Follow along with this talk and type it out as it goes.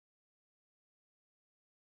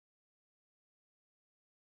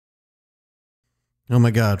Oh my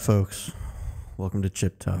God, folks. Welcome to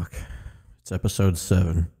Chip Talk. It's episode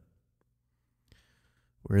 7.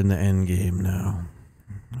 We're in the end game now.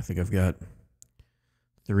 I think I've got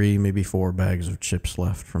 3, maybe 4 bags of chips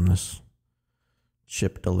left from this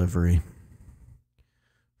chip delivery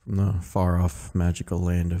from the far off magical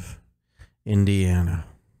land of Indiana.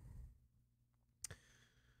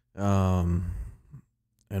 And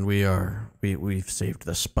we've saved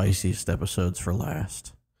the spiciest episodes for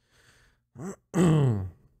last.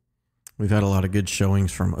 We've had a lot of good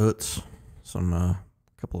showings from Utz,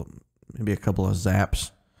 maybe a couple of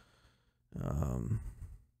Zaps,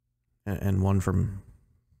 and one from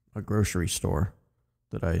a grocery store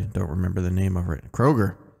that I don't remember the name of right.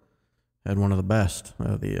 Kroger had one of the best,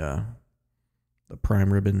 the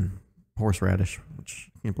prime ribbon horseradish, which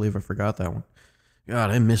I can't believe I forgot that one.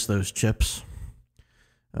 God, I miss those chips.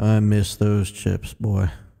 Boy.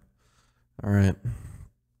 All right.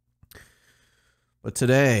 But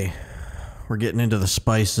today, we're getting into the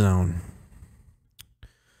spice zone.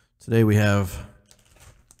 Today we have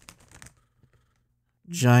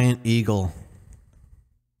Giant Eagle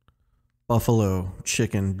Buffalo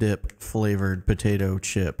Chicken Dip flavored potato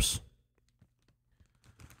chips.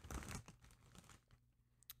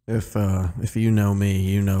 If you know me,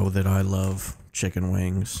 you know that I love chicken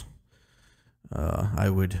wings.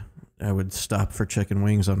 I would stop for chicken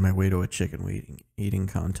wings on my way to a chicken eating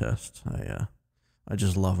contest. I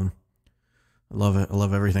just love them. I love it. I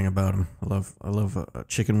love everything about them. I love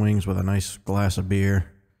chicken wings with a nice glass of beer.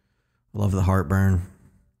 I love the heartburn,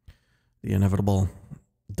 the inevitable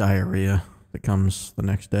diarrhea that comes the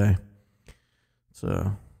next day.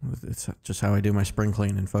 So it's just how I do my spring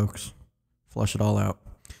cleaning, folks. Flush it all out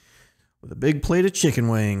with a big plate of chicken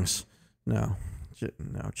wings. No,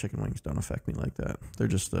 chicken wings don't affect me like that. They're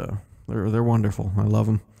just they're wonderful. I love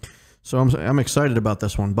them. So I'm excited about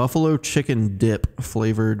this one. Buffalo chicken dip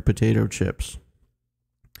flavored potato chips.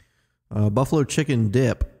 Buffalo chicken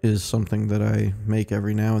dip is something that I make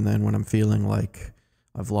every now and then when I'm feeling like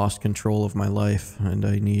I've lost control of my life and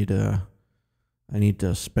I need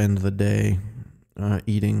to spend the day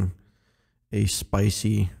eating a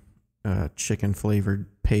spicy chicken flavored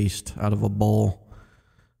paste out of a bowl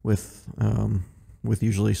with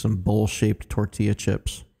usually some bowl shaped tortilla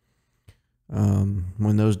chips.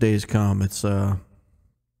 When those days come, it's a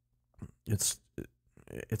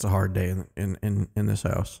hard day in this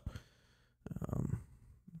house.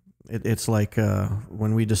 It's like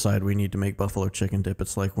when we decide we need to make buffalo chicken dip.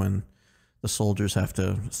 It's like when the soldiers have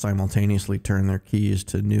to simultaneously turn their keys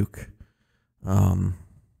to nuke,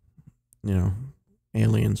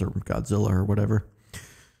 aliens or Godzilla or whatever.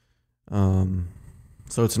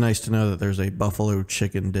 So it's nice to know that there's a buffalo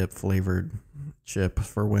chicken dip flavored chip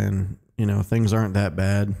for when things aren't that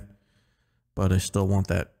bad, but I still want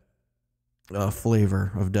that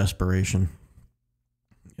flavor of desperation.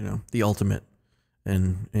 The ultimate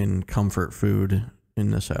in comfort food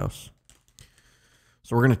in this house.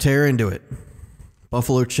 So we're going to tear into it.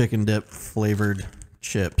 Buffalo chicken dip flavored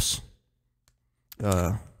chips.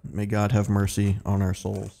 May God have mercy on our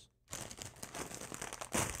souls.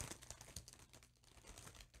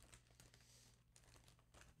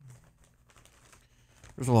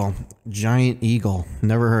 First of all, Giant Eagle.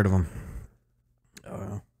 Never heard of them.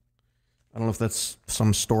 I don't know if that's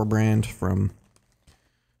some store brand from,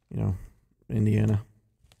 Indiana.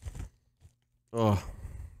 Oh,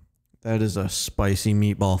 that is a spicy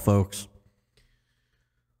meatball, folks.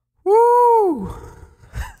 Woo!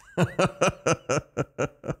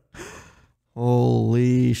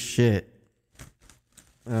 Holy shit.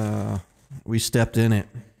 We stepped in it.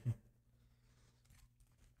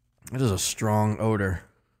 That is a strong odor.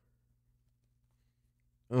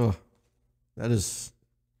 Oh, I've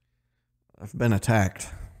been attacked.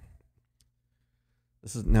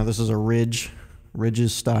 This is a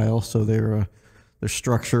Ridges style, so they're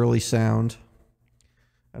structurally sound.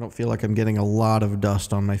 I don't feel like I'm getting a lot of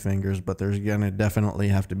dust on my fingers, but there's gonna definitely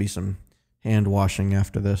have to be some hand washing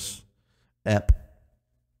after this ep.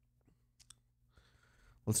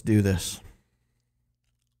 Let's do this.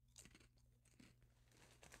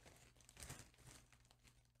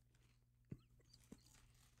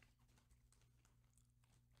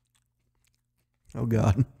 Oh,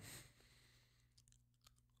 God.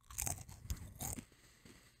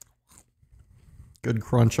 Good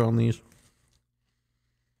crunch on these.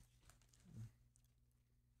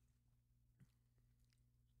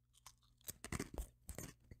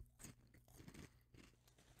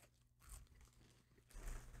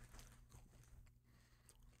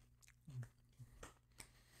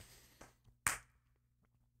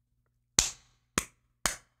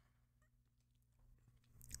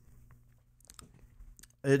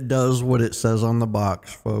 It does what it says on the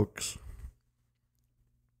box, folks.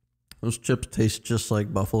 Those chips taste just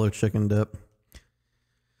like buffalo chicken dip.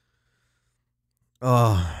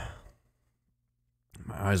 Oh,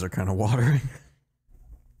 my eyes are kind of watering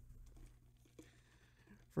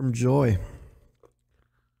from joy.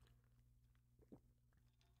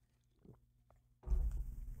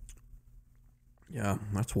 Yeah,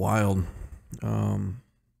 that's wild.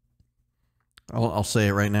 I'll say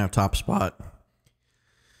it right now, top spot.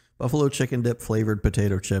 Buffalo chicken dip flavored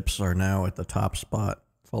potato chips are now at the top spot,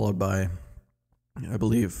 followed by, I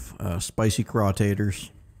believe, spicy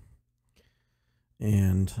crawtators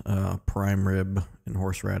and prime rib and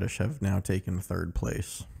horseradish have now taken third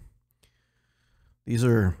place. These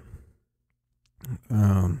are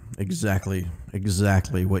exactly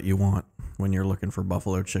what you want when you're looking for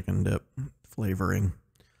buffalo chicken dip flavoring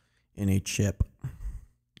in a chip.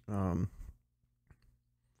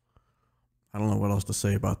 I don't know what else to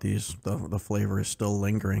say about these. The flavor is still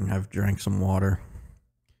lingering. I've drank some water.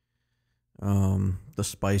 The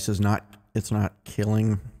spice is not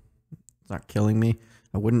killing me.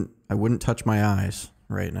 I wouldn't touch my eyes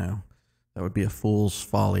right now. That would be a fool's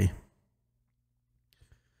folly.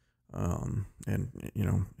 And you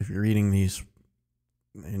know, if you're eating these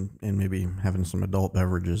and maybe having some adult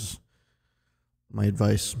beverages, my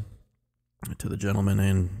advice to the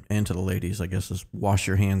gentlemen and to the ladies, I guess, is wash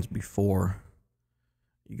your hands before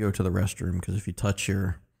you go to the restroom, because if you touch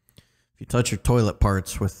your toilet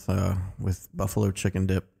parts with buffalo chicken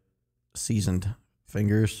dip seasoned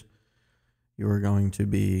fingers, you are going to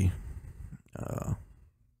be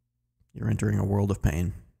you're entering a world of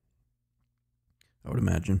pain, I would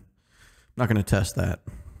imagine. I'm not going to test that,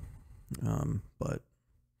 but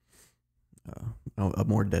a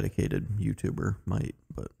more dedicated YouTuber might,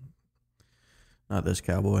 but not this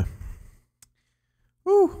cowboy.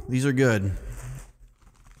 Woo, these are good.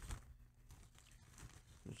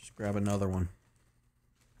 Let's just grab another one.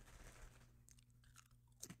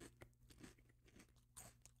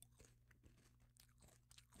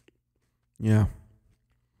 Yeah.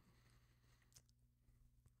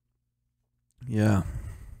 Yeah.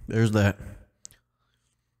 There's that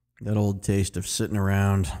old taste of sitting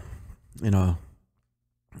around, knowing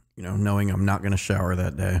I'm not going to shower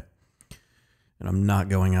that day. And I'm not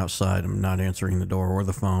going outside. I'm not answering the door or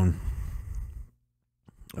the phone.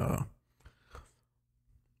 Probably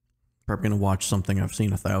going to watch something I've seen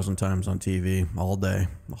 1,000 times on TV all day.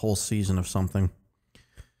 A whole season of something.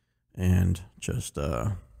 And just,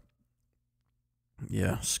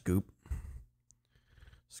 scoop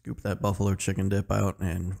that buffalo chicken dip out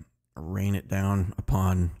and rain it down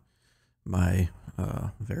upon my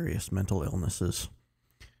various mental illnesses.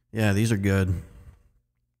 Yeah, these are good.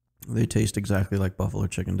 They taste exactly like buffalo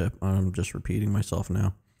chicken dip. I'm just repeating myself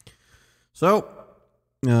now. So,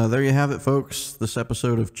 there you have it, folks. This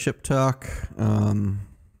episode of Chip Talk.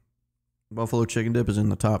 Buffalo chicken dip is in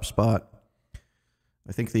the top spot.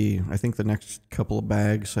 I think the next couple of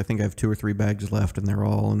bags, I think I have 2 or 3 bags left, and they're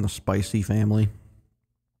all in the spicy family.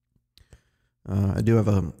 I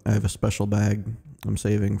have a special bag I'm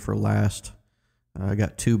saving for last. I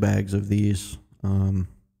got 2 bags of these,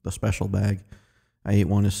 the special bag. I ate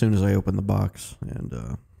one as soon as I opened the box, and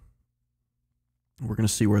we're gonna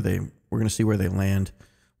see where they land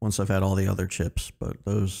once I've had all the other chips. But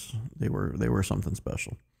they were something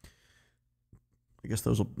special. I guess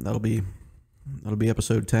that'll be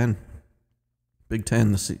episode 10, Big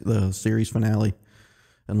 10, the series finale,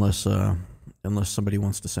 unless somebody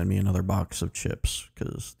wants to send me another box of chips,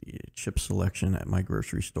 because the chip selection at my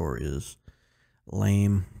grocery store is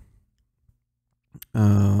lame.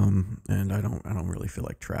 And I don't really feel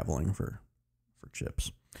like traveling for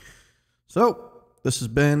chips. So this has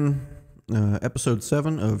been episode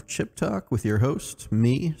 7 of Chip Talk with your host,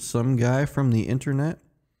 me, some guy from the internet.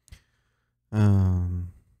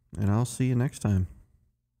 And I'll see you next time.